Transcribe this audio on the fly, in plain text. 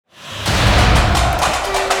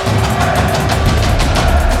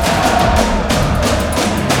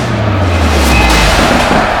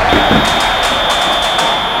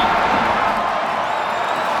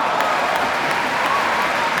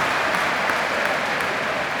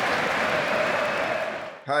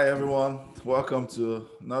Hi everyone, welcome to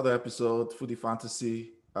another episode Foodie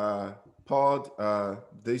Fantasy Pod.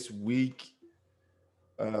 This week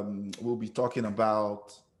we'll be talking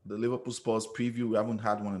about the Liverpool Spurs preview. We haven't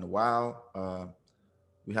had one in a while.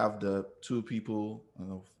 We have the two people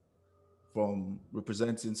from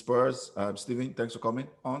representing Spurs. Steven, thanks for coming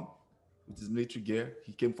on with his military gear.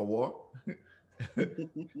 He came for war.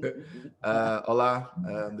 Ola,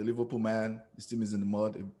 the Liverpool man. His team is in the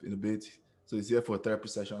mud in a bit, so he's here for a therapy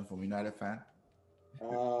session from United fan.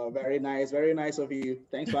 Very nice, very nice of you.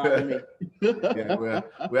 Thanks for having me.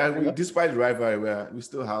 Yeah, despite the rivalry,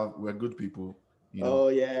 we're good people. Oh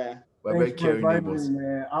yeah. We're Thanks very for caring inviting neighbors. me,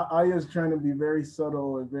 man. I was trying to be very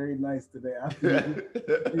subtle and very nice today.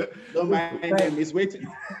 Don't mind him. He's waiting.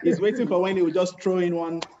 He's waiting for when he will just throw in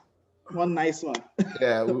one nice one.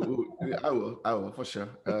 Yeah, I will for sure.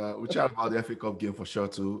 We chat about the FA Cup game for sure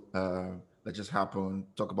too. That just happened.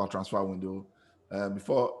 Talk about transfer window.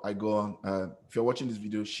 Before I go on, if you're watching this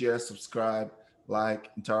video, share, subscribe, like,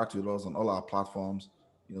 interact with us on all our platforms.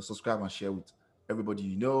 Subscribe and share with everybody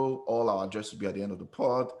you know. All our address will be at the end of the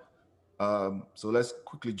pod. So let's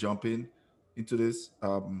quickly jump into this.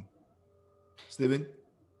 Steven,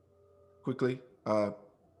 quickly,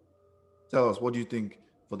 tell us, what do you think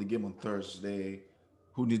for the game on Thursday?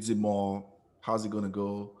 Who needs it more? How's it going to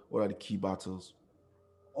go? What are the key battles?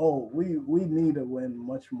 Oh, we need a win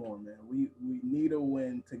much more, man. We need a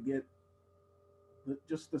win to get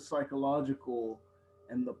just the psychological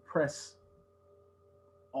and the press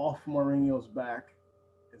off Mourinho's back,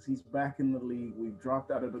 as he's back in the league. We've dropped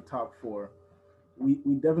out of the top four. We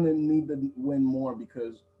definitely need to win more,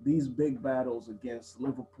 because these big battles against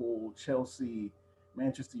Liverpool, Chelsea,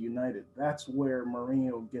 Manchester United, that's where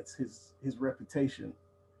Mourinho gets his reputation.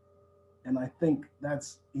 And I think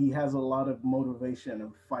he has a lot of motivation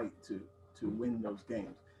and fight to win those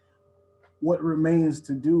games. What remains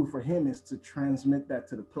to do for him is to transmit that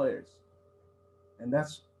to the players. And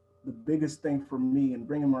that's the biggest thing for me in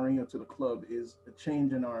bringing Mourinho to the club, is a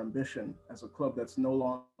change in our ambition as a club that's no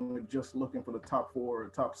longer just looking for the top four or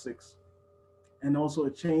top six. And also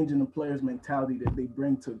a change in the players' mentality that they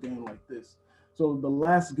bring to a game like this. So the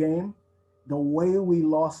last game, the way we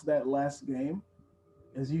lost that last game,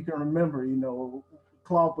 as you can remember,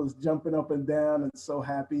 Klopp was jumping up and down and so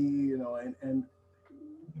happy, and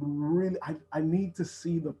really, I need to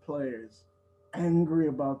see the players angry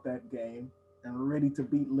about that game and ready to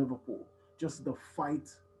beat Liverpool. Just the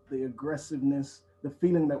fight, the aggressiveness, the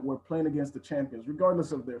feeling that we're playing against the champions,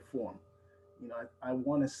 regardless of their form. I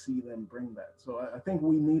want to see them bring that. So I think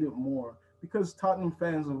we need it more, because Tottenham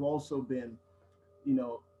fans have also been,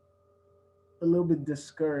 a little bit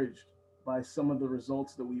discouraged by some of the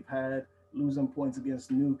results that we've had, losing points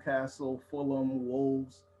against Newcastle, Fulham,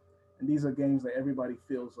 Wolves. And these are games that everybody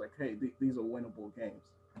feels like, hey, these are winnable games.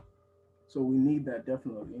 So we need that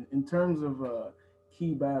definitely. In terms of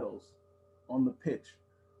key battles on the pitch,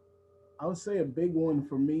 I would say a big one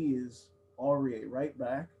for me is Aurier, right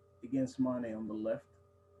back, against Mane on the left.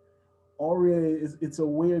 Aurier, it's a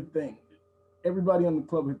weird thing. Everybody on the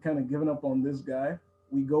club had kind of given up on this guy.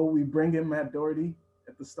 We bring in Matt Doherty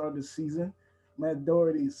at the start of the season. Matt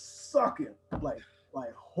Doherty's sucking like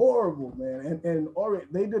horrible, man. And Aurier,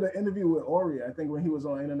 they did an interview with Aurier, I think, when he was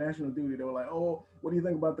on international duty. They were like, "Oh, what do you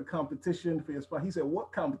think about the competition for your spot?" He said,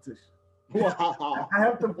 "What competition?" Wow. I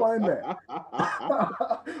have to find that.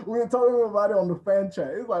 We were talking about it on the fan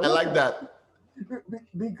chat. It's like, I like that.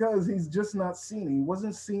 Because he's just not seen it. He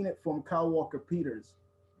wasn't seeing it from Kyle Walker-Peters.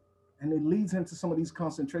 And it leads him to some of these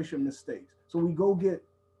concentration mistakes. So we go get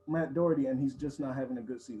Matt Doherty, and he's just not having a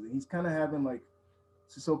good season. He's kind of having like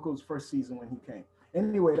Sissoko's first season when he came.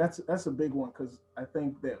 Anyway, that's a big one, because I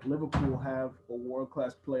think that Liverpool have a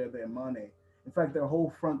world-class player there, Mane. In fact, their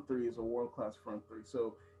whole front three is a world-class front three.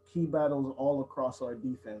 So key battles all across our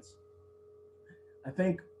defense. I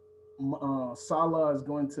think Salah is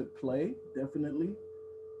going to play, definitely.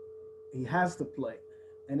 He has to play.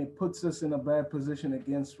 And it puts us in a bad position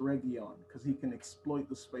against Reguilon, because he can exploit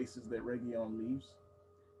the spaces that Reguilon leaves.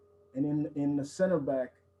 And in the center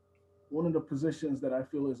back, one of the positions that I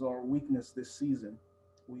feel is our weakness this season,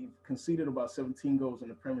 we've conceded about 17 goals in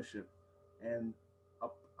the Premiership, and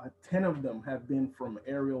 10 of them have been from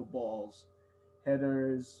aerial balls,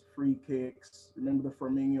 headers, free kicks. Remember the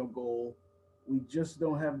Firmino goal? We just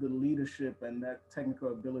don't have the leadership and that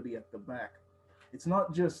technical ability at the back. It's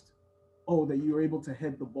not just, that you're able to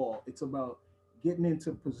head the ball. It's about getting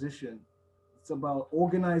into position. It's about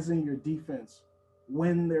organizing your defense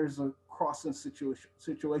when there's a crossing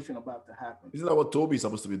situation about to happen. Isn't that what Toby's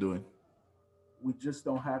supposed to be doing? We just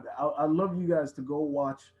don't have that. I love you guys to go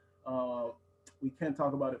watch we can't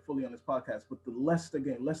talk about it fully on this podcast, but the Leicester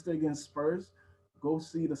game, Leicester against Spurs, go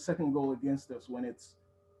see the second goal against us when it's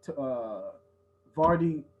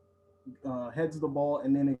Vardy heads the ball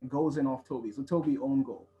and then it goes in off Toby. It's a Toby own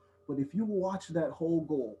goal. But if you watch that whole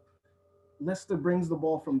goal, Leicester brings the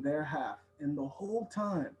ball from their half, and the whole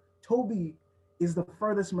time, Toby is the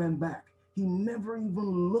furthest man back. He never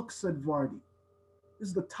even looks at Vardy. This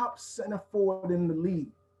is the top center forward in the league,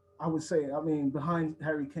 I would say. I mean, behind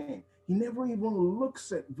Harry Kane. He never even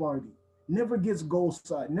looks at Vardy, never gets goal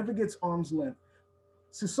side, never gets arm's length.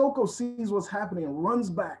 Sissoko sees what's happening and runs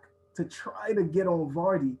back to try to get on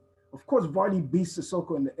Vardy. Of course, Vardy beats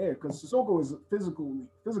Sissoko in the air because Sissoko is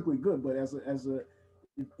physically good, but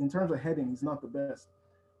in terms of heading, he's not the best.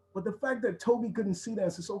 But the fact that Toby couldn't see that,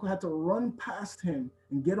 Sissoko had to run past him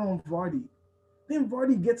and get on Vardy. Then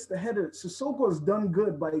Vardy gets the header. Sissoko has done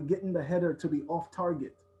good by getting the header to be off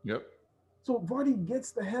target. Yep. So Vardy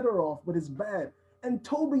gets the header off, but it's bad. And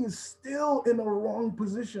Toby is still in the wrong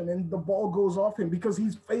position, and the ball goes off him because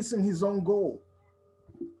he's facing his own goal.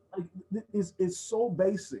 Like, it's so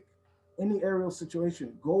basic. Any aerial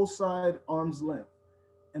situation, goal side, arm's length.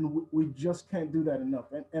 And we just can't do that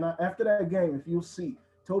enough. And after that game, if you'll see,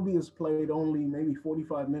 Toby has played only maybe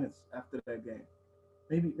 45 minutes after that game.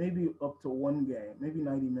 Maybe up to one game, maybe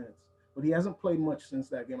 90 minutes. But he hasn't played much since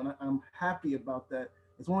that game. And I'm happy about that.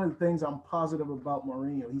 It's one of the things I'm positive about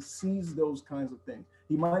Mourinho. He sees those kinds of things.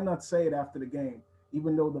 He might not say it after the game,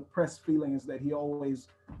 even though the press feeling is that he always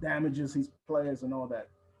damages his players and all that.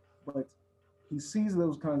 But he sees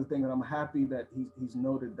those kinds of things, and I'm happy that he's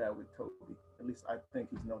noted that with Toby. At least I think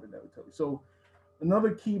he's noted that with Toby. So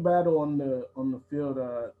another key battle on the field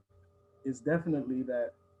is definitely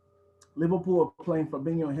that Liverpool are playing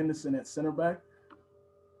Fabinho and Henderson at center back.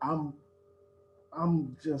 I'm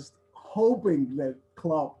just hoping that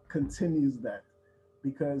Klopp continues that,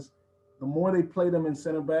 because the more they play them in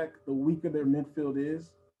center back, the weaker their midfield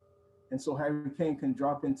is. And so Harry Kane can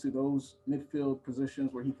drop into those midfield positions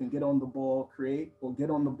where he can get on the ball, create, or get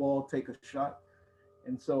on the ball, take a shot.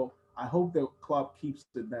 And so I hope that Klopp keeps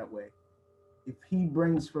it that way. If he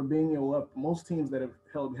brings Fabinho up, most teams that have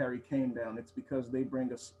held Harry Kane down, it's because they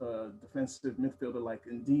bring a defensive midfielder like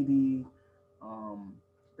Ndidi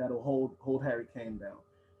that'll hold Harry Kane down.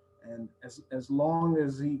 And as long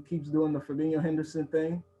as he keeps doing the Fabinho Henderson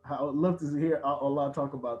thing, I would love to hear Allah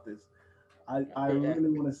talk about this. I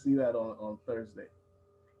really want to see that on Thursday.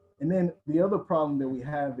 And then the other problem that we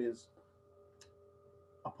have is,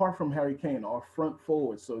 apart from Harry Kane, our front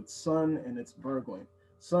forwards, so it's Son and it's Bergwijn.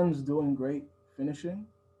 Son's doing great finishing.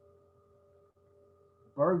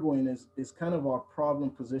 Bergwijn is kind of our problem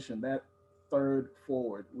position, that third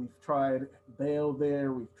forward. We've tried Bale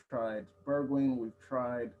there, we've tried Bergwijn, we've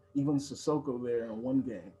tried even Sissoko there in one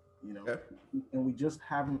game, and we just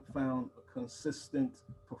haven't found a consistent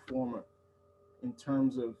performer in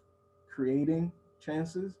terms of creating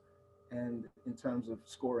chances and in terms of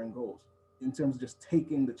scoring goals, in terms of just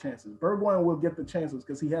taking the chances. Bergwijn will get the chances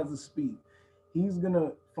because he has the speed. He's going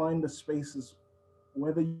to find the spaces,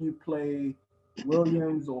 whether you play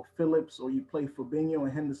Williams or Phillips or you play Fabinho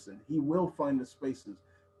and Henderson, he will find the spaces.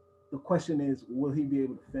 The question is, will he be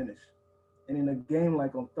able to finish? And in a game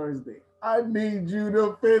like on Thursday, I need you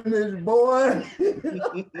to finish, boy.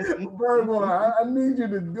 Bergwijn, I need you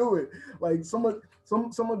to do it. Like some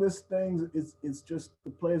of this things is just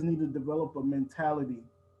the players need to develop a mentality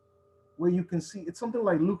where you can see it's something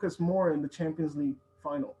like Lucas Moura in the Champions League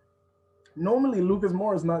final. Normally, Lucas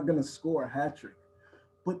Moura is not going to score a hat trick,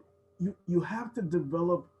 but you have to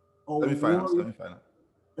develop a semi-final.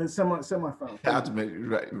 Semi-final. I have to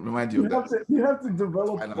remind you of that. You have to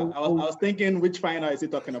develop. I was thinking, which final is he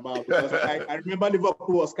talking about? Because I remember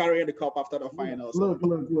Liverpool was carrying the cup after the final. So.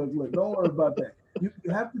 Look. Don't worry about that. You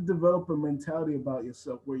have to develop a mentality about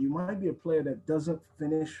yourself where you might be a player that doesn't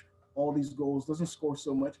finish all these goals, doesn't score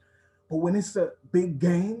so much, but when it's a big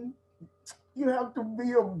game, you have to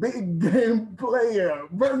be a big game player.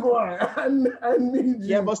 Bergwijn, I need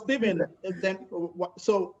you. Yeah, but Steven, then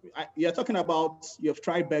so you're talking about you've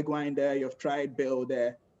tried Bergwijn there, you've tried Bale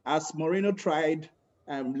there. Has Mourinho tried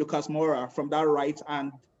Lucas Moura from that right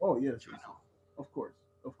hand? Oh yes, of course.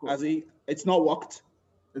 Has he? It's not worked.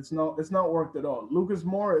 It's not worked at all. Lucas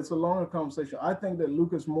Moura, it's a longer conversation. I think that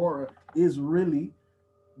Lucas Moura is really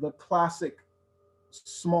the classic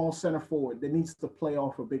small center forward that needs to play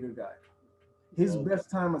off a bigger guy. His best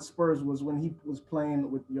time at Spurs was when he was playing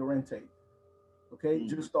with Llorente. Okay,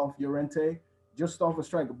 just off Llorente, just off a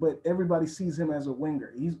striker. But everybody sees him as a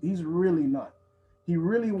winger. He's really not. He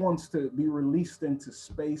really wants to be released into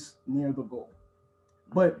space near the goal.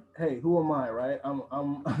 But hey, who am I, right?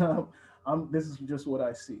 I'm this is just what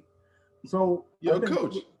I see. So You're I a think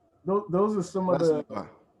coach. those are some of That's the. super.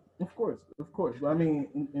 Of course. But I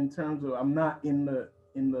mean, in terms of, I'm not in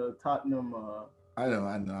the Tottenham. I know.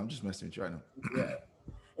 I'm just messing with you. I know. Yeah.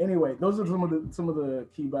 Anyway, those are some of the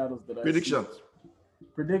key battles that I see. Predictions.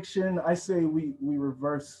 Prediction: I say we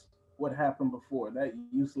reverse what happened before that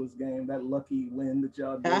useless game, that lucky win that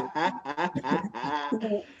y'all did.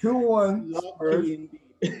 2-1 Spurs. Lucky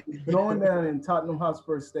indeed. Going down in Tottenham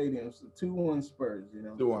Hotspur Stadium. So 2-1 Spurs.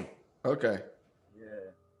 2-1. Okay.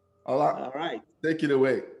 Yeah. All right. Take it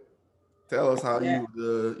away. Tell us how Yeah.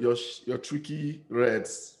 your tricky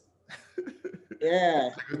Reds. Yeah.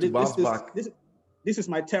 To bounce back. This is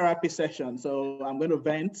my therapy session, so I'm going to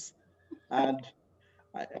vent, and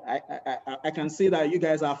I can see that you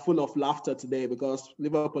guys are full of laughter today because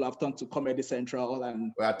Liverpool have turned to Comedy Central,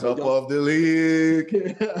 and we're top of the league.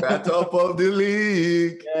 We're top of the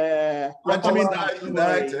league. Yeah, Manchester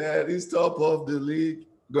United is top of the league.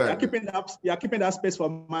 Go ahead. You're keeping that space for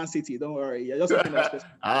Man City. Don't worry. You're just keeping that space.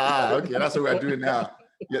 Okay, that's what we're doing now.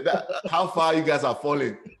 Yeah, how far you guys are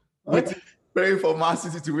falling. Praying for Man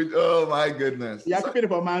City to win. Oh my goodness. You're keeping it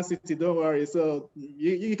for Man City. Don't worry. So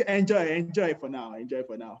you can enjoy for now. Enjoy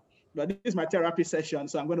for now. But this is my therapy session,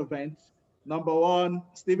 so I'm going to vent. Number one,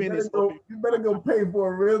 Steven is. You better go pay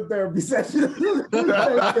for a real therapy session. You're trying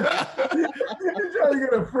to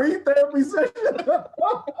get a free therapy session.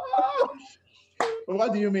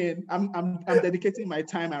 What do you mean? I'm dedicating my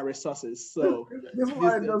time and resources. So this is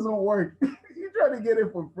why it doesn't work. You trying to get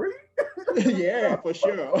it for free? Yeah, for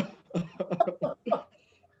sure.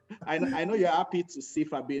 I know you're happy to see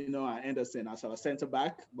Fabinho and Henderson as our centre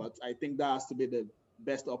back, but I think that has to be the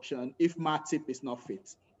best option if Matip is not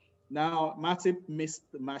fit. Now, Matip missed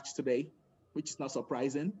the match today, which is not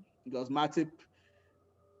surprising because Matip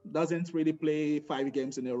doesn't really play 5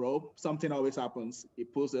 games in a row. Something always happens. He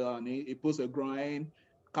pulls a groin,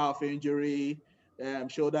 calf injury,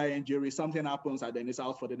 shoulder injury. Something happens, and then he's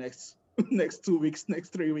out for the next 2 weeks,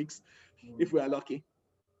 next 3 weeks, if we are lucky.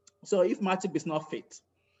 So if Matip is not fit,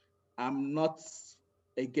 I'm not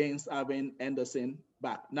against having Henderson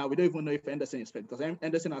back. Now, we don't even know if Henderson is fit because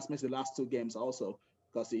Henderson has missed the last 2 games also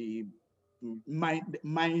because he minor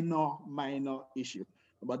issue.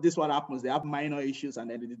 But this is what happens. They have minor issues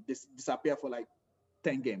and then they disappear for like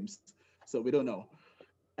 10 games. So we don't know.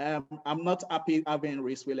 I'm not happy having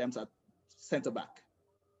Reece Williams at center back.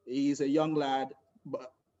 He's a young lad,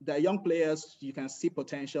 but the young players, you can see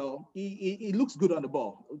potential. He looks good on the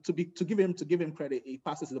ball. To give him credit, he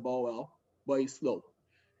passes the ball well, but he's slow.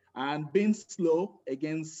 And being slow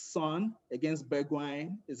against Son, against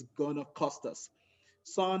Bergwijn is gonna cost us.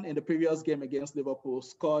 Son in the previous game against Liverpool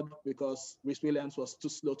scored because Reece Williams was too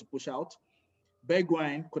slow to push out.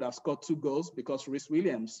 Bergwijn could have scored 2 goals because Reece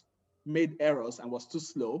Williams made errors and was too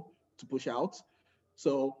slow to push out.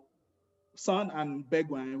 So Son and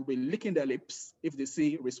Bergwijn will be licking their lips if they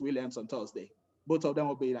see Reece Williams on Thursday. Both of them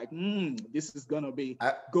will be like, this is going to be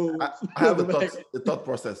goals. I have a thought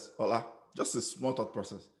process, Ola. Just a small thought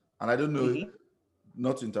process. And I don't know,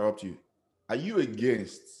 not to interrupt you. Are you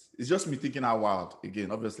against, it's just me thinking out wild. Again,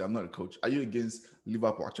 obviously, I'm not a coach. Are you against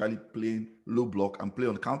Liverpool actually playing low block and play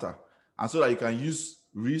on counter? And so that you can use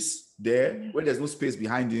Reece there where there's no space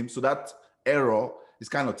behind him. So that error is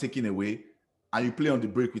kind of taken away. And you play on the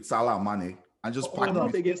break with Salah and Mane and just pack I'm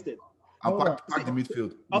not against it. And pack the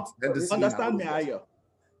midfield. Understand me, Ayo.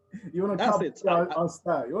 You want to copy our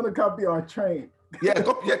style. You want to copy our train. Yeah,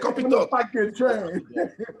 copy talk. Pack your train.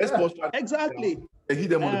 Exactly. Hit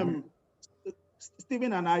them on the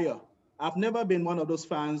Steven and Ayo, I've never been one of those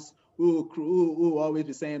fans who always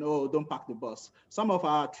be saying, oh, don't pack the bus. Some of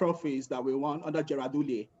our trophies that we won under Gerard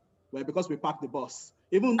Houllier were because we packed the bus.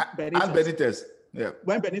 Even Benitez. And Benitez. Yeah.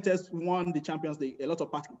 When Benitez won the Champions League, a lot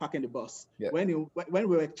of packing the bus. Yeah. When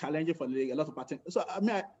we were challenging for the league, a lot of packing. So I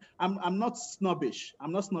mean, I'm not snobbish.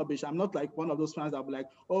 I'm not like one of those fans that will be like,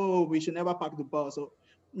 oh, we should never pack the bus. So,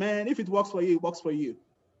 man, if it works for you, it works for you.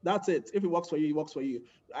 That's it. If it works for you, it works for you.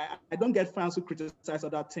 I don't get fans who criticize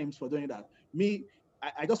other teams for doing that.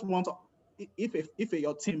 I just want to, if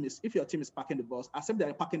your team is packing the bus, accept that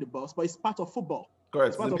they're packing the bus, but it's part of football.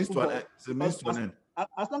 Correct. It's a means to an end.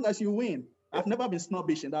 As long as you win. I've never been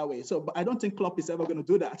snobbish in that way. So, but I don't think Klopp is ever going to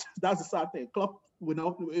do that. That's the sad thing. Klopp will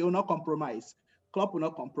not compromise. Klopp will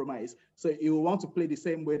not compromise. So he will want to play the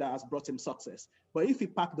same way that has brought him success. But if he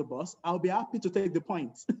pack the bus, I'll be happy to take the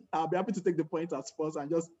points. I'll be happy to take the points at Spurs and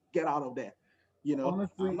just get out of there. You know,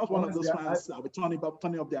 honestly, I'm not one of those fans that will be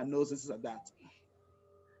turning up their noses at that.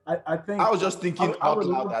 I think I was just thinking out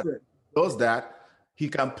loud that does that he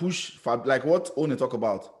can push like what One talk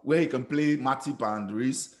about, where he can play Matip and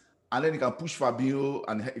Reece. And then he can push Fabinho,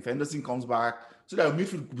 and if Henderson comes back, so that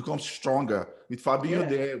midfield becomes stronger with Fabinho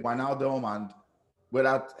there, Wijnaldum, and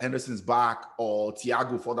whether Henderson's back or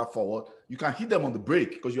Thiago further forward, you can hit them on the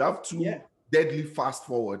break because you have two deadly fast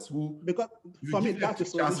forwards who, because if for you me, give them that's the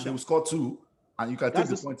 3 chances, they solution. will score 2, and you can take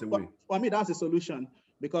the points away. For me, that's the solution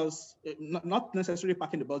because not necessarily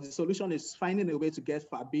packing the ball. The solution is finding a way to get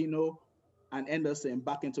Fabinho and Henderson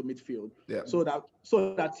back into midfield, so that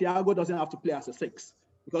Thiago doesn't have to play as a 6.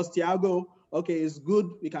 Because Thiago, is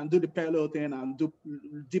good. We can do the parallel thing and do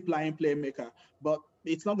deep lying playmaker, but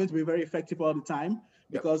it's not going to be very effective all the time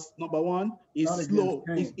because number one, he's slow.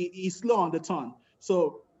 He's slow on the turn.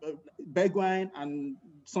 So Bergwijn and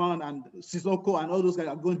Son and Sissoko and all those guys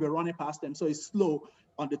are going to be running past them. So he's slow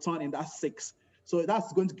on the turn in that 6. So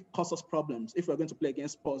that's going to cause us problems if we're going to play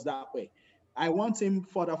against Spurs that way. I want him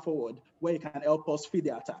further forward where he can help us feed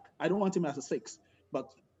the attack. I don't want him as a 6.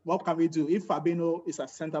 But what can we do? If Fabinho is a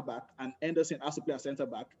centre back and Henderson has to play a centre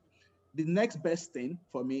back, the next best thing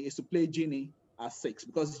for me is to play Gini as 6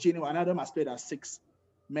 because Gini Wijnaldum has played as 6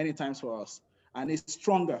 many times for us and he's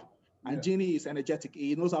stronger. And Gini is energetic.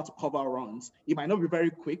 He knows how to cover runs. He might not be very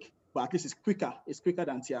quick, but at least he's quicker. He's quicker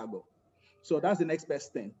than Thiago. So that's the next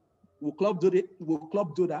best thing. Will Klopp do it? Will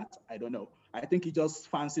Klopp do that? I don't know. I think he just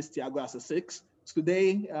fancies Thiago as a 6.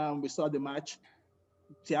 Today, we saw the match.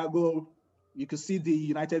 Thiago, you could see the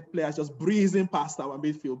United players just breezing past our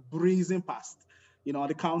midfield, on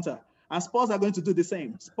the counter. And Spurs are going to do the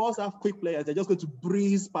same. Spurs have quick players. They're just going to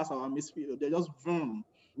breeze past our midfield. They're just vroom.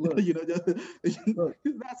 Look, that's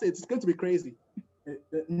it. It's going to be crazy.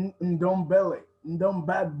 Ndom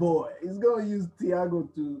bad boy. He's going to use Thiago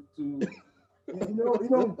to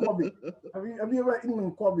Nkwobi. Have you ever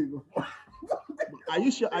eaten Nkwobi before? Are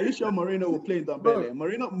you sure Mourinho will play in Ndombele?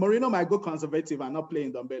 Mourinho might go conservative and not play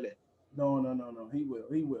in Ndombele. No. He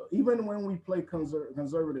will. Even when we play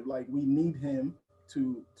conservative, like we need him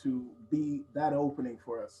to be that opening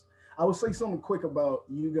for us. I will say something quick about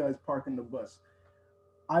you guys parking the bus.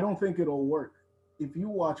 I don't think it'll work. If you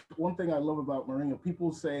watch, one thing I love about Mourinho,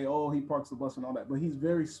 people say, oh, he parks the bus and all that, but he's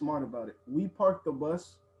very smart about it. We park the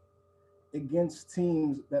bus against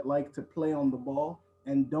teams that like to play on the ball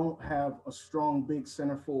and don't have a strong, big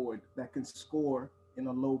center forward that can score in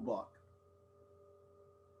a low block.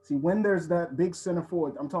 See, when there's that big center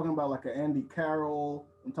forward, I'm talking about like an Andy Carroll,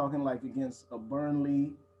 I'm talking like against a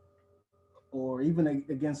Burnley or even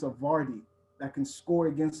against a Vardy that can score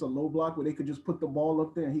against a low block where they could just put the ball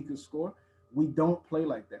up there and he could score. We don't play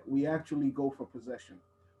like that. We actually go for possession.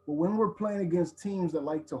 But when we're playing against teams that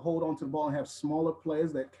like to hold on to the ball and have smaller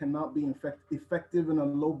players that cannot be effective in a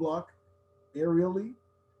low block aerially,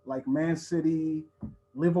 like Man City,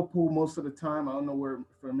 Liverpool most of the time, I don't know where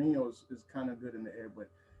Firmino is kind of good in the air, but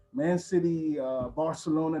Man City,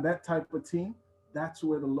 Barcelona, that type of team, that's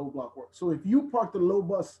where the low block works. So if you park the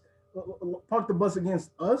bus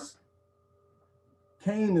against us,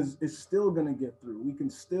 Kane is still going to get through. We can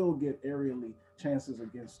still get aerially chances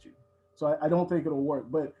against you. So I don't think it'll work,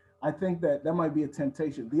 but I think that might be a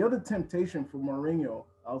temptation. The other temptation for Mourinho,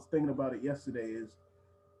 I was thinking about it yesterday, is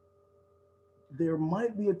there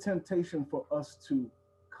might be a temptation for us to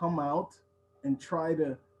come out and try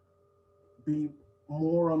to be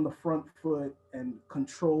more on the front foot and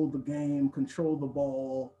control the game, control the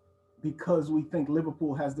ball, because we think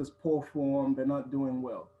Liverpool has this poor form, they're not doing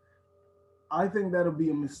well. I think that'll be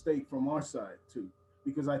a mistake from our side too,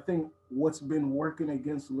 because I think what's been working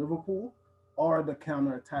against Liverpool are the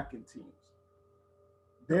counter-attacking teams.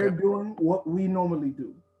 They're doing what we normally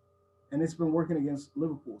do, and it's been working against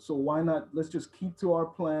Liverpool. So why not, let's just keep to our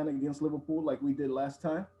plan against Liverpool like we did last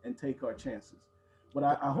time and take our chances. But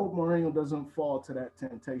I hope Mourinho doesn't fall to that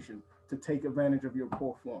temptation to take advantage of your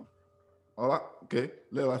poor form. All right, okay.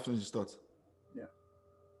 Let finish his thoughts. Yeah.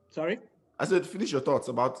 Sorry? I said finish your thoughts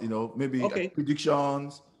about, maybe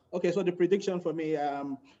predictions. Okay, so the prediction for me,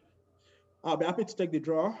 I'll be happy to take the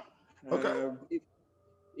draw. Okay.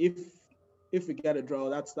 If we get a draw,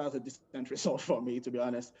 that's a decent result for me, to be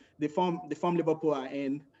honest. The form Liverpool are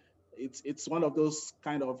in, it's one of those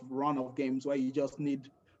kind of run of games where you just need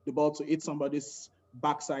the ball to hit somebody's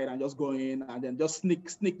backside and just go in and then just sneak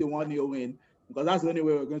the 1-0 win, because that's the only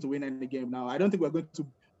way we're going to win any game now. I don't think we're going to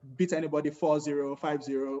beat anybody 4-0,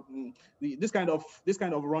 5-0. This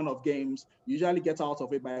kind of run of games usually get out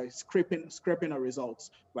of it by scraping a result,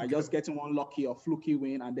 by just getting one lucky or fluky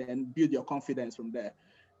win and then build your confidence from there.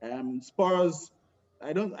 Spurs,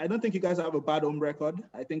 I don't think you guys have a bad home record.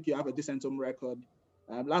 I think you have a decent home record.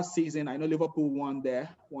 Last season, I know Liverpool won there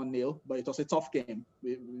 1-0, but it was a tough game.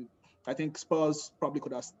 I think Spurs probably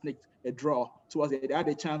could have sneaked a draw towards it. They had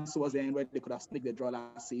a chance towards the end where they could have sneaked a draw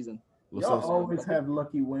last season. Y'all always have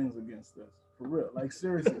lucky wins against us. For real. Like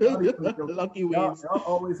seriously. Not even Lucky wins. Y'all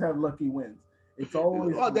always have lucky wins. It's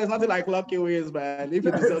always well, there's nothing like lucky wins, man. If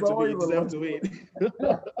you deserve to win, you deserve to win.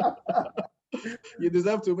 You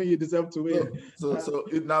deserve to win. You deserve to win.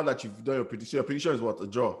 Now that you've done your prediction is what, a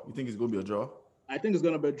draw? You think it's going to be a draw? I think it's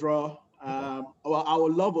going to be a draw. Well, I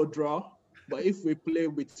would love a draw, but if we play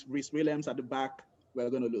with Reece Williams at the back, we're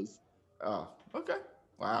going to lose. Oh, okay.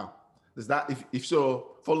 Wow. Does that, if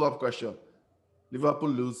so, follow-up question. Liverpool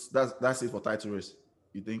lose, that's it for title race,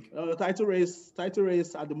 you think? Title race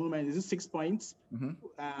at the moment is 6 points.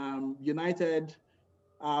 Mm-hmm. United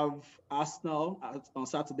have Arsenal on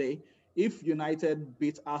Saturday. If United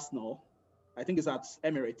beat Arsenal, I think it's at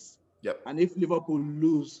Emirates. Yep. And if Liverpool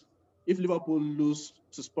lose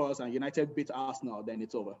to Spurs and United beat Arsenal, then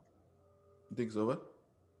it's over. You think it's over?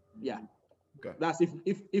 Yeah. Okay. That's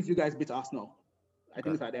if you guys beat Arsenal. I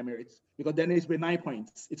think it's at Emirates, because then it's been 9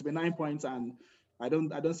 points. It's been 9 points, and I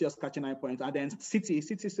don't see us catching 9 points. And then City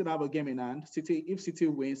still have a game in hand. If City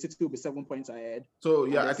wins, City will be 7 points ahead. So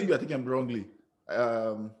yeah, I think you're thinking wrongly.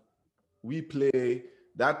 We play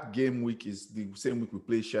that game week is the same week we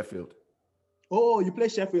play Sheffield. Oh, you play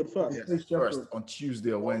Sheffield first. Yes, first on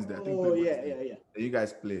Tuesday or Wednesday. I think yeah. Then you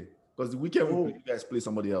guys play, because the weekend we play, you guys play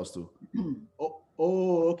somebody else too.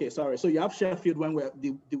 Okay, sorry. So you have Sheffield when we're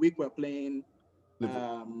the week we're playing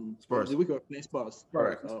Spurs. The week we're playing Spurs.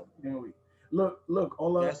 Correct. Look,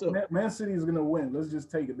 Man City is gonna win. Let's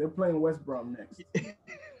just take it. They're playing West Brom next.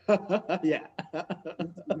 Yeah.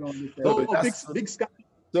 Big sky.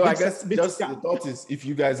 So I guess just the thought is, if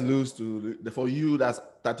you guys lose for you, that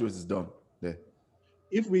race is done. Yeah.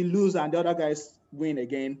 If we lose and the other guys win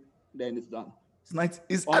again, then it's done.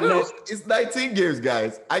 It's 19 games,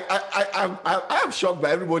 guys. I am shocked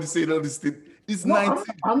by everybody saying all this thing. It's 19.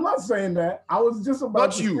 I'm not saying that. I was just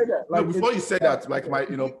about to say that. Like, no, before you said that, like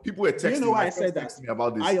people were texting. You know why I said that? Me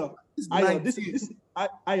about this.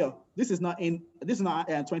 This is not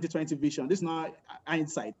 2020 vision. This is not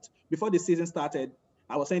hindsight. Before the season started,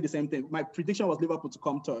 I was saying the same thing. My prediction was Liverpool to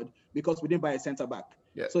come third because we didn't buy a centre back.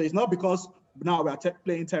 Yeah. So it's not because now we are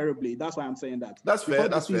playing terribly. That's why I'm saying that. That's fair.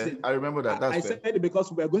 That's fair. I remember that. That's fair. I said it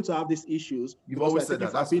because we're going to have these issues. You've always said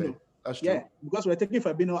that. That's fair. That's true. Yeah, because we're taking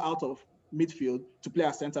Fabinho out of midfield to play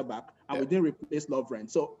as centre back, and we didn't replace Lovren.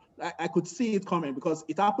 So I could see it coming, because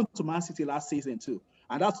it happened to Man City last season too.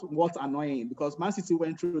 And that's what's annoying, because Man City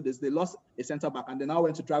went through this. They lost a centre back, and they now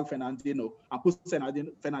went to drag Fernandinho and put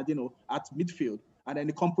Fernandinho at midfield, and then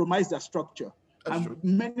they compromised their structure. That's true.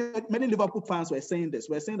 Many Liverpool fans were saying this.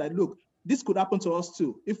 We're saying that, look, this could happen to us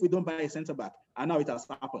too if we don't buy a centre back, and now it has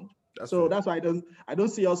happened. That's why I don't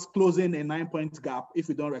see us closing a 9 point gap if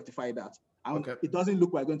we don't rectify that. And it doesn't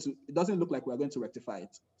look like we're going to rectify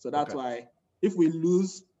it. So that's why if we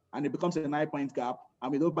lose and it becomes a 9 point gap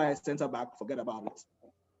and we don't buy a centre back, forget about it.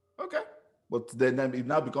 Okay. But then it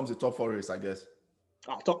now becomes a top 4 race, I guess.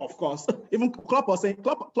 Of course. Even Klopp said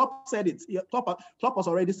it. Klopp has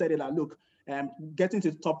already said it that, look, getting to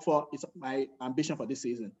the top 4 is my ambition for this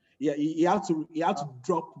season. Yeah, he had to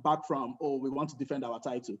drop back from, we want to defend our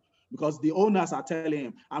title, because the owners are telling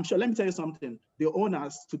him. I'm sure. Let me tell you something. The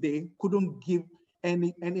owners today couldn't give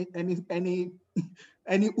any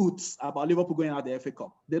oots about Liverpool going out the FA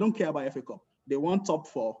Cup. They don't care about FA Cup. They want top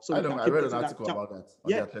 4. So I read an article about that.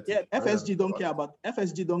 Yeah. FSG don't care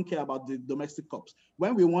about the domestic cups.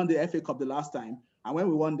 When we won the FA Cup the last time, and when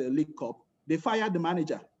we won the League Cup, they fired the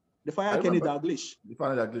manager. They fired Kenny Dalglish.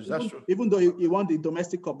 That's true. Even though he won the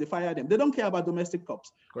domestic cup, they fired him. They don't care about domestic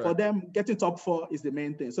cups. Correct. For them, getting top 4 is the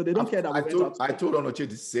main thing. So they don't care that I told Onoche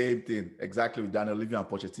the same thing exactly with Daniel Levy and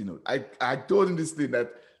Pochettino. I told him this thing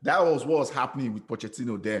that was what was happening with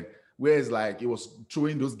Pochettino then, where it's like he was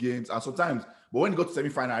throwing those games, and sometimes, but when he got to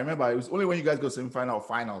semi-final, I remember it was only when you guys got to semi-final or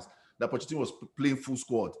finals that Pochettino was playing full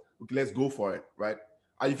squad. Okay, let's go for it, right?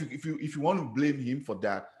 And if you want to blame him for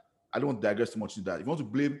that, I don't want to digress too much into that.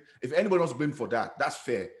 If anybody wants to blame for that, that's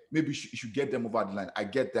fair. Maybe you should get them over the line. I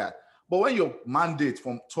get that. But when your mandate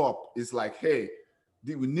from top is like, hey,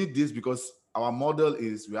 we need this because our model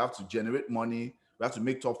is we have to generate money, we have to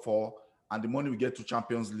make top 4, and the money we get to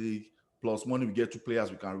Champions League plus money we get to players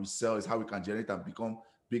we can resell is how we can generate and become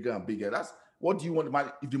bigger and bigger. That's what do you want?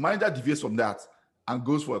 If the manager deviates from that and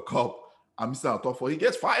goes for a cup and misses out top 4, he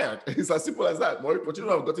gets fired. It's as simple as that. Mauricio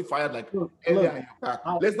Pochettino have gotten fired earlier in your pack.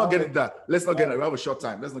 Let's not get into that. Let's not get it. We have a short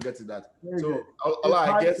time. Let's not get to that. So,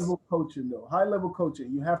 I guess high level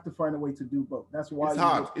coaching, you have to find a way to do both. That's why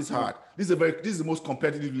it's hard. This is the most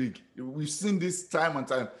competitive league. We've seen this time and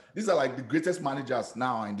time. These are like the greatest managers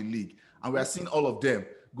now in the league, and we are seeing all of them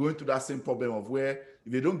going through that same problem of where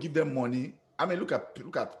if they don't give them money. I mean, look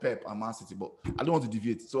at Pep and Man City, but I don't want to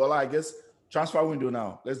deviate. So, I guess transfer window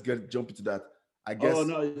now. Let's jump into that. I Oh guess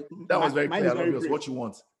no, that was very mine clear is and very obvious brief. what you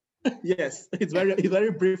want. Yes, it's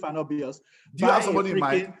very brief and obvious. Do you have somebody in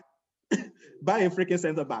mind? Buy a freaking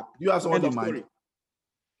center back. Do you have somebody End in of mind? story.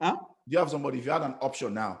 Huh? Do you have somebody? If you had an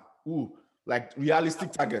option now, like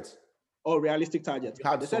realistic targets. Oh, realistic target.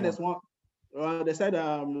 Had They said there's someone. one. They said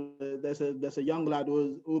there's a young lad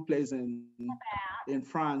who plays in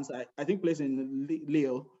France. I think plays in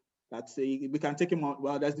Lille. We can take him on.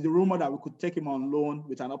 Well, there's the rumor that we could take him on loan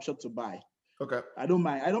with an option to buy. Okay. I don't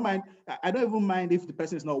mind. I don't even mind if the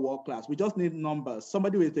person is not world class. We just need numbers.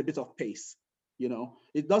 Somebody with a bit of pace. You know,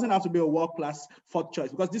 it doesn't have to be a world class fourth choice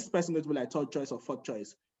because this person is going to be like third choice or fourth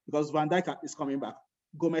choice because Van Dijk is coming back.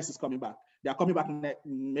 Gomez is coming back. They are coming back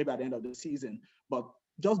maybe at the end of the season. But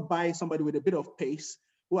just buy somebody with a bit of pace,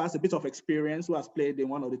 who has a bit of experience, who has played in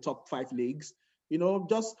one of the top 5 leagues. You know,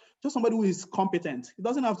 just somebody who is competent. It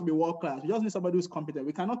doesn't have to be world class. We just need somebody who's competent.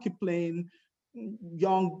 We cannot keep playing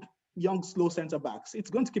young, slow center backs. It's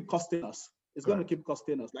going to keep costing us. It's going to keep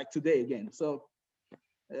costing us, like today again. So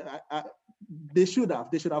they should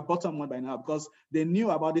have bought someone by now because they knew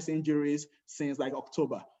about these injuries since like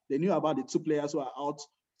October. They knew about the 2 players who are out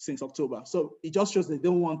since October. So it just shows they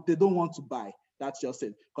don't want to buy. That's just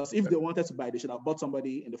it. Because if they wanted to buy, they should have bought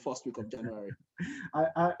somebody in the first week of January.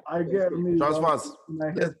 I get me. Transfers.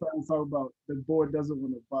 I hear fans talk about the board doesn't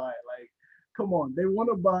want to buy. Like, come on, they want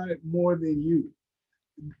to buy more than you.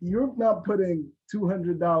 You're not putting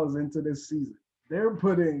 $200 into this season. They're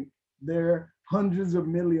putting their hundreds of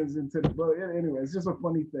millions into it. But anyway, it's just a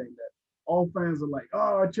funny thing that all fans are like, oh,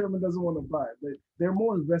 our chairman doesn't want to buy it. But they're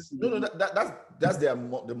more invested. No, that's the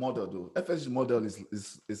model though. FSG model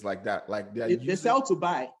is like that. Like they sell to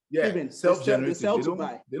buy. Yeah, even self-generated. They sell to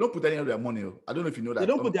buy. They don't put any of their money. I don't know if you know that. They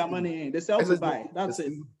don't put their money in. They sell to buy. That's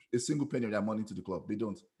it. A single penny of their money to the club. They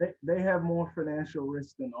don't. They have more financial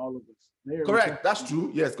risk than all of us. Correct. That's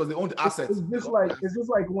true. Yes, because they own the assets. It's just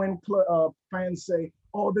like when fans say,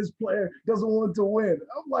 "Oh, this player doesn't want to win."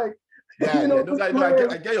 I'm like, yeah,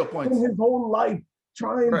 I get your point. His whole life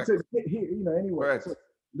trying to get here, anyway. Correct.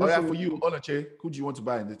 So, for you, Onache, who do you want to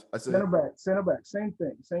buy in it? I said center back, same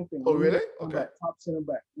thing. Oh, really? Okay. Top center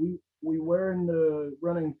back. We were in the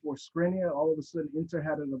running for Skriniar. All of a sudden, Inter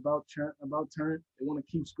had an about turn. They want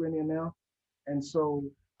to keep Skriniar now, and so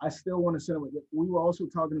I still want to center back. We were also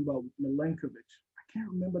talking about Milenkovic. I can't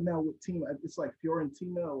remember now what team. It's like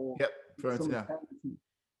Fiorentina or Fiorentina.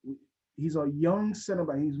 He's a young center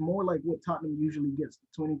back. He's more like what Tottenham usually gets,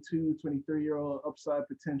 22, 23-year-old upside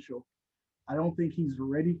potential. I don't think he's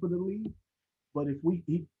ready for the league, but if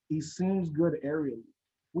he seems good aerially.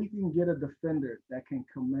 We can get a defender that can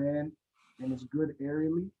command and is good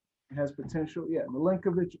aerially, has potential. Yeah,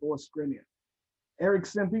 Milenkovic or Skriniar.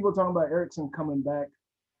 Eriksen, people talking about Eriksen coming back.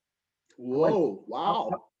 Whoa,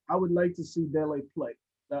 wow. I would like to see Dele play.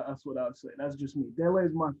 That's what I would say. That's just me. Dele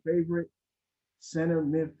is my favorite center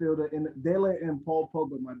midfielder. And Dele and Paul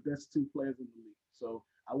Pogba are my best 2 players in the league. So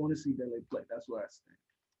I want to see Dele play. That's where I stand.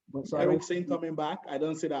 But so Eriksen coming back, I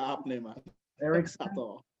don't see that happening, man. Eriksen at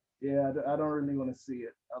all. Yeah, I don't really want to see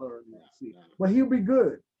it. But he'll be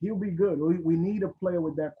good. We need a player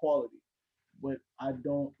with that quality. But I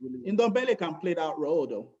don't really. Ndombele can play that role,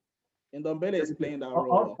 though. Ndombele is playing that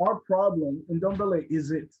role. Our problem, Ndombele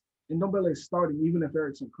is it. Ndombele is starting, even if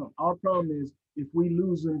Eriksen comes. Our problem is if we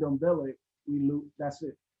lose Ndombele, we lose. That's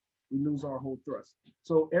it. We lose our whole thrust.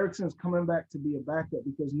 So Eriksen's coming back to be a backup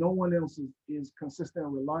because no one else is consistent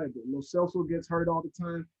and reliable. Lo Celso gets hurt all the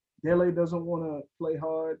time. Dele doesn't want to play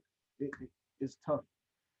hard. It's tough.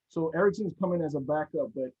 So Eriksen's coming as a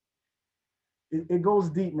backup, but it goes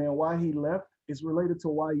deep, man. Why he left is related to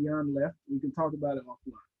why Jan left. We can talk about it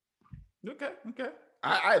offline. Okay.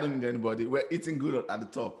 I don't need anybody. We're eating good at the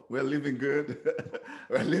top. We're living good.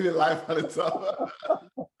 We're living life at the top.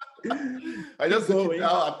 I just look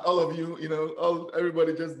down at all of you,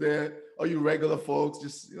 everybody just there, all you regular folks,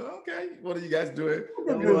 just, okay, what are you guys doing?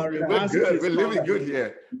 We're good. We're living good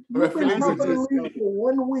here. We're feeling good. For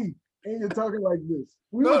 1 week, and you're talking like this.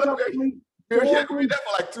 We're here for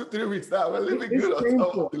like 2-3 weeks now. We're living good.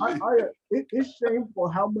 It's shameful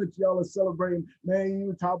how much y'all are celebrating. Man,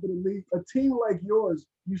 you top of the league. A team like yours,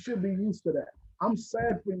 you should be used to that. I'm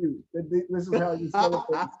sad for you that this is how you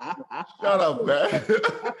celebrate. Shut up, man.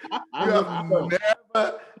 You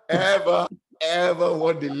have never, ever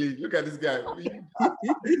won the league. Look at this guy.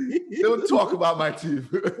 Don't talk about my team.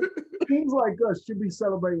 Teams like us should be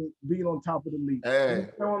celebrating being on top of the league. Hey.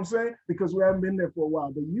 You know what I'm saying? Because we haven't been there for a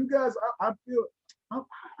while. But you guys, I feel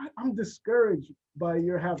I'm discouraged by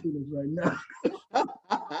your happiness right now.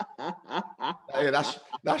 Hey,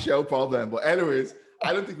 that's your problem. But anyways,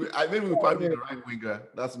 I don't think maybe we probably need the right winger.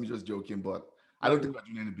 That's me just joking, but I don't think we're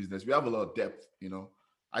doing any business. We have a lot of depth,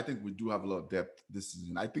 I think we do have a lot of depth this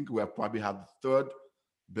season. I think we have probably have the third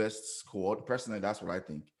best squad. Personally, that's what I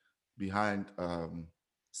think, behind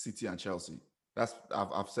City and Chelsea.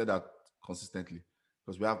 I've said that consistently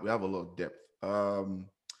because we have a lot of depth.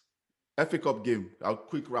 FA Cup game. I'll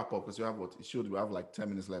quick wrap up because we have like 10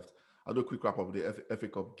 minutes left. I'll do a quick wrap up of the FA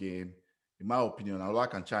Cup game. In my opinion, I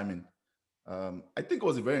can chime in. I think it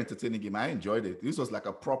was a very entertaining game. I enjoyed it. This was like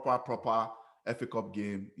a proper FA Cup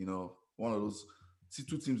game. One of those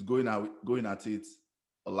two teams going at it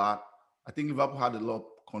a lot. I think Liverpool had a lot of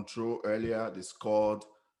control earlier. They scored,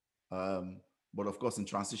 but of course in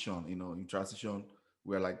transition,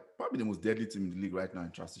 we're like probably the most deadly team in the league right now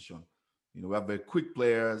in transition. We have very quick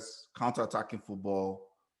players, counter-attacking football.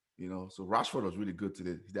 So Rashford was really good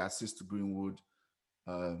today. The assist to Greenwood,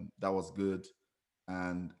 that was good.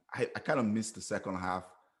 And I kind of missed the second half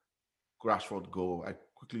Rashford goal. I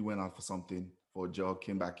quickly went out for something for a jog,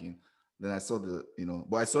 came back in. Then I saw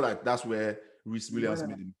but I saw that that's where Reece Williams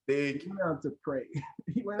made a mistake. He went out to pray.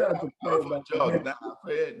 He went out to pray about jog.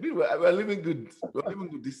 We're living good. We're living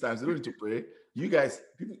good this time. So we don't need to pray. You guys,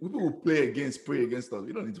 people will pray against us.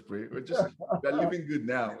 We don't need to pray. We're living good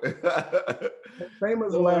now.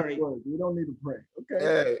 Famous last words. We don't need to pray.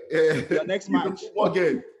 Okay. The next match. It's a football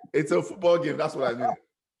game. It's a football game. That's what I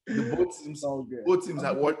mean. Both teams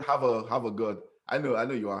have a God. I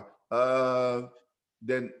know you are.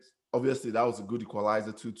 Then obviously that was a good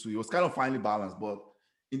equalizer 2-2. It was kind of finely balanced, but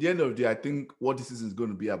in the end of the day, I think what this season is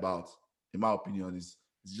going to be about, in my opinion, is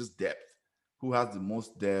just depth. Who has the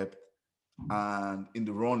most depth? And in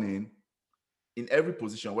the running, in every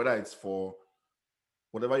position, whether it's for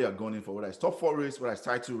whatever you're going in for, whether it's top 4 race, whether it's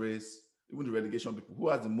title race, even the relegation people, who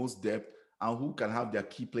has the most depth and who can have their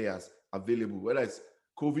key players available, whether it's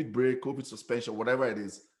COVID break, COVID suspension, whatever it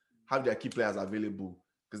is, have their key players available.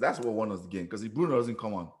 Because that's what won us the game. Because if Bruno doesn't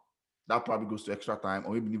come on, that probably goes to extra time,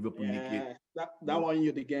 or maybe Liverpool nick it. That won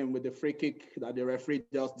you the game with the free kick that the referee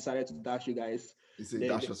just decided to dash you guys.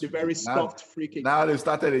 The very soft free kick. Now they've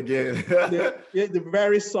started again. the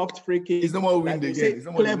very soft free kick. It's no more win again.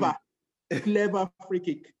 Clever free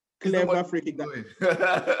kick. Clever free kick.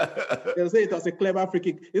 They'll say it was a clever free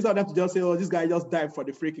kick. It's not them to just say, oh, this guy just dived for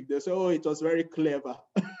the free kick. They'll say, oh, it was very clever.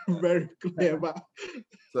 Very clever.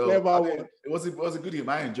 So clever it was a good game.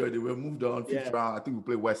 I enjoyed it. We moved on fifth round. I think we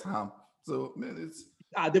played West Ham. So man, it's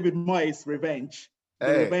David Moyes revenge.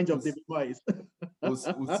 Revenge of David Moyes. We'll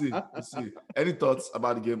see. Any thoughts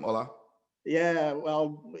about the game, Ola? Yeah,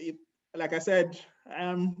 well, like I said,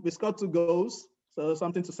 we scored 2 goals, so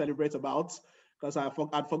something to celebrate about. Because I'd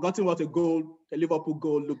forgotten what a Liverpool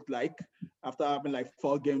goal looked like after having like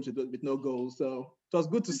 4 games with no goals. So it was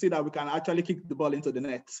good to see that we can actually kick the ball into the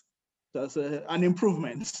net. That's an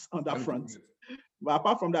improvement on that front. But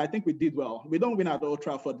apart from that, I think we did well. We don't win at Old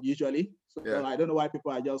Trafford usually, so I don't know why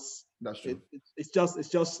people are just. That's true. It's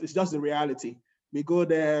just the reality. We go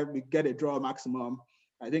there, we get a draw maximum.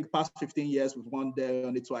 I think past 15 years we've won there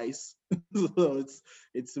only twice. So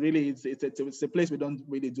it's a place we don't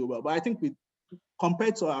really do well. But I think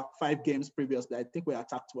compared to our 5 games previously, I think we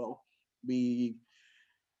attacked well. We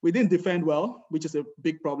didn't defend well, which is a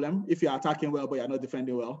big problem. If you're attacking well but you're not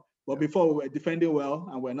defending well. But before we were defending well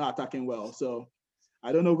and we're not attacking well. So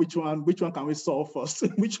I don't know which one can we solve first?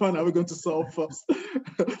 Which one are we going to solve first?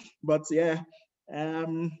 But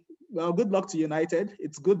well, good luck to United.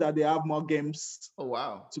 It's good that they have more games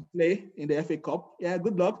to play in the FA Cup. Yeah,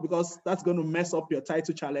 good luck, because that's going to mess up your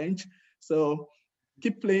title challenge. So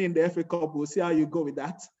keep playing the FA Cup. We'll see how you go with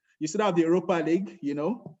that. You still have the Europa League,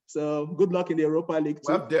 So good luck in the Europa League too.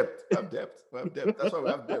 We have depth. That's why we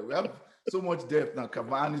have depth. We have so much depth now.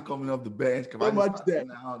 Cavani's coming off the bench. So much depth.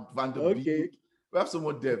 Now, Van der Beek. We have so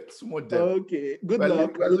much depth. Okay. Good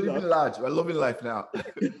luck. We're living large. We're loving life now.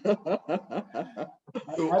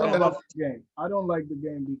 I don't like the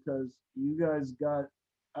game because you guys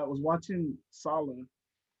I was watching Salah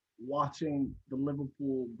watching the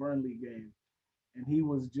Liverpool Burnley game, and he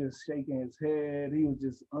was just shaking his head. He was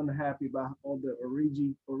just unhappy about all the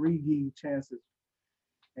Origi chances.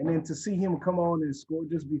 And then to see him come on and score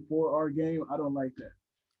just before our game, I don't like that.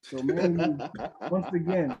 So, man, once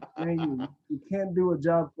again, you can't do a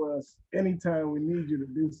job for us anytime we need you to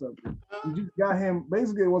do something. You just got him.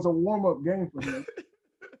 Basically, it was a warm-up game for him.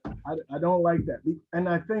 I don't like that. And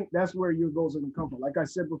I think that's where your goals are going to come from. Like I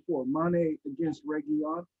said before, Mane against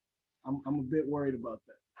Reguilon, I'm a bit worried about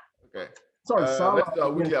that. Okay. Sorry, Salah.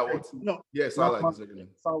 Weekly awards. No. Yeah, Salah.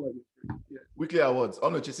 Salah. Yeah. Weekly awards. Oh,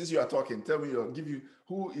 no, since you are talking, tell me,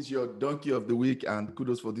 who is your donkey of the week and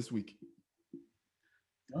kudos for this week?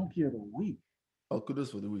 Donkey of the week. Oh,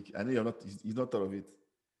 kudos for the week. I know you've not thought of it.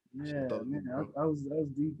 Yeah, Talk to man, me, bro. I was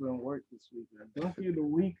deep in work this week. Man. Donkey of the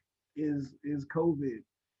week is COVID.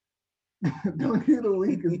 Donkey of the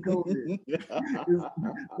week is COVID. Is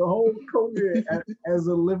the whole COVID as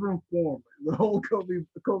a living form. The whole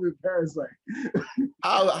COVID parasite.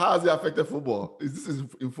 How has it affected football? Is this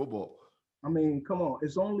in football? I mean, come on,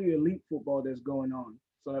 it's only elite football that's going on.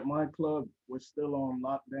 So at my club, we're still on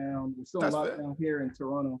lockdown. We're still on That's fair. lockdown here in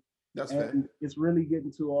Toronto, That's fair. and it's really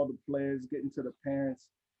getting to all the players, getting to the parents,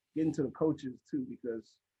 getting to the coaches too,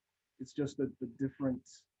 because it's just the different,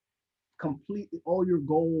 completely all your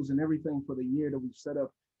goals and everything for the year that we've set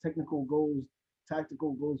up, technical goals,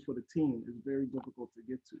 tactical goals for the team is very difficult to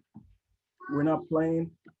get to. We're not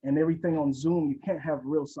playing, and everything on Zoom. You can't have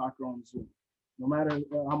real soccer on Zoom, no matter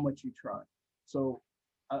how much you try. So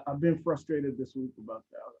I've been frustrated this week about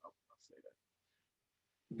that. I'll say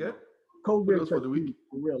that. Okay. COVID For the week.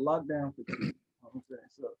 for real, lockdown fatigue. You know what I'm saying?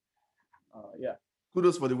 So yeah.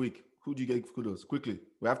 Kudos for the week. Who do you get kudos? Quickly.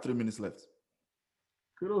 We have 3 minutes left.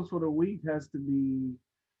 Kudos for the week has to be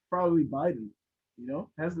probably Biden. You know,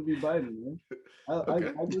 has to be Biden, man.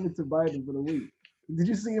 Okay. I give it to Biden for the week. Did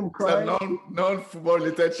you see him It's a crying? non-football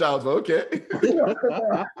related shout, but okay.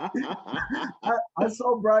 I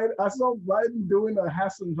saw Biden doing a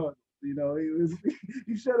Hassan hug. You know,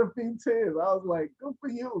 he shed a few tears. I was like, good for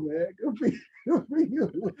you, man. Good for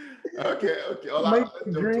you. Okay. Make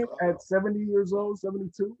the dream at 70 years old,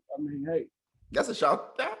 72. I mean, hey. That's a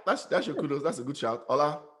shout. That's your kudos. That's a good shout.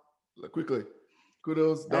 Ola, quickly.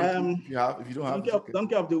 Kudos. Donkey, if you don't have okay.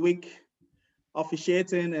 Donkey of the week,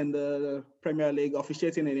 officiating in the Premier League,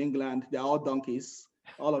 officiating in England, they're all donkeys.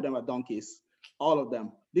 All of them are donkeys. All of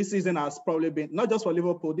them. This season has probably been, not just for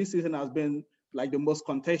Liverpool, this season has been like the most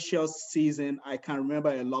contentious season I can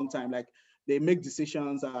remember in a long time. Like they make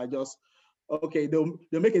decisions that are just, okay, they'll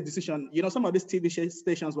make a decision. You know, some of these TV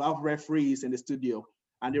stations will have referees in the studio,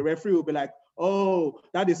 and the referee will be like, oh,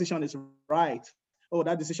 that decision is right. Oh,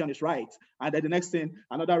 that decision is right. And then the next thing,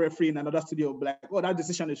 another referee in another studio will be like, oh, that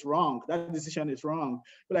decision is wrong. That decision is wrong.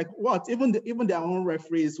 But like, what? Even their own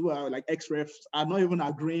referees who are like ex-refs are not even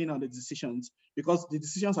agreeing on the decisions because the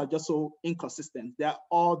decisions are just so inconsistent. They're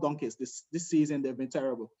all donkeys. This season, they've been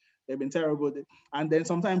terrible. They've been terrible. And then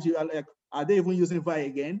sometimes you are like, are they even using VAR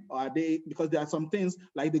again? Or are they, because there are some things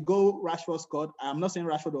like the goal Rashford scored. I'm not saying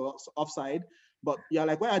Rashford was offside, but you're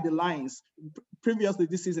like, where are the lines? Previously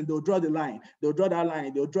this season, they'll draw the line. They'll draw that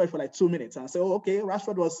line. They'll draw it for like 2 minutes and say, oh, okay,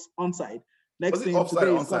 Rashford was onside. Next was it thing offside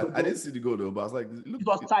today, or onside? I didn't see the goal though, but I was like, look. It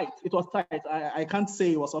was tight. It was tight. I can't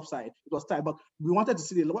say it was offside. It was tight, but we wanted to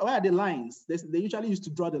see where are the lines? They usually used to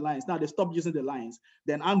draw the lines. Now they stopped using the lines.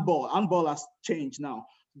 Then handball has changed now.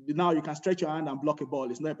 Now you can stretch your hand and block a ball.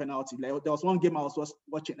 It's not a penalty. Like, there was one game I was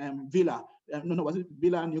watching, Villa. Was it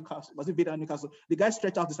Villa Newcastle? Was it Villa Newcastle? The guy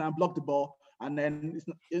stretched out his hand, blocked the ball, and then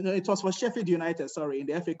it was for Sheffield United. Sorry, in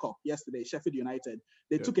the FA Cup yesterday, Sheffield United.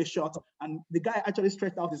 They took a shot, and the guy actually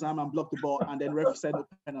stretched out his arm and blocked the ball, and then ref said no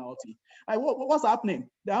penalty. Like, what's happening?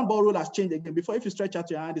 The handball rule has changed again. Before, if you stretch out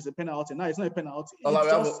your hand, it's a penalty. Now it's not a penalty. We have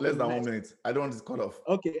less than 1 minute. I don't want this cut off.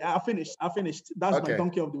 Okay, I finished. That's my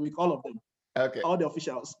donkey of the week. All of them. Okay. All the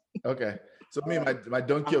officials. Okay. So my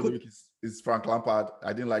donkey of the week is Frank Lampard.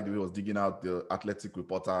 I didn't like the way he was digging out the Athletic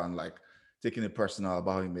reporter and like taking it personal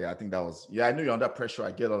about him. I think that was, I know you're under pressure.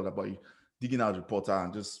 I get all that, but digging out the reporter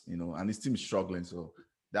and just, and his team is struggling. So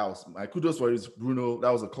that was my kudos for his Bruno.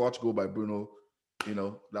 That was a clutch goal by Bruno.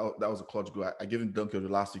 That was a clutch goal. I gave him donkey of the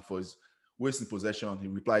last week for his wasting possession. He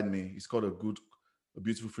replied me. He scored a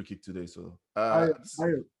beautiful free kick today. So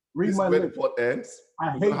read my lips. Report ends.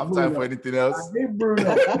 I don't have time for anything else. I hate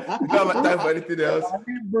Bruno. You don't have time for anything else. I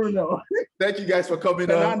hate Bruno. Thank you guys for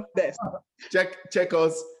coming on. Check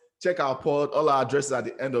us. Check our pod. All our addresses at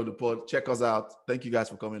the end of the pod. Check us out. Thank you guys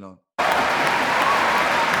for coming on.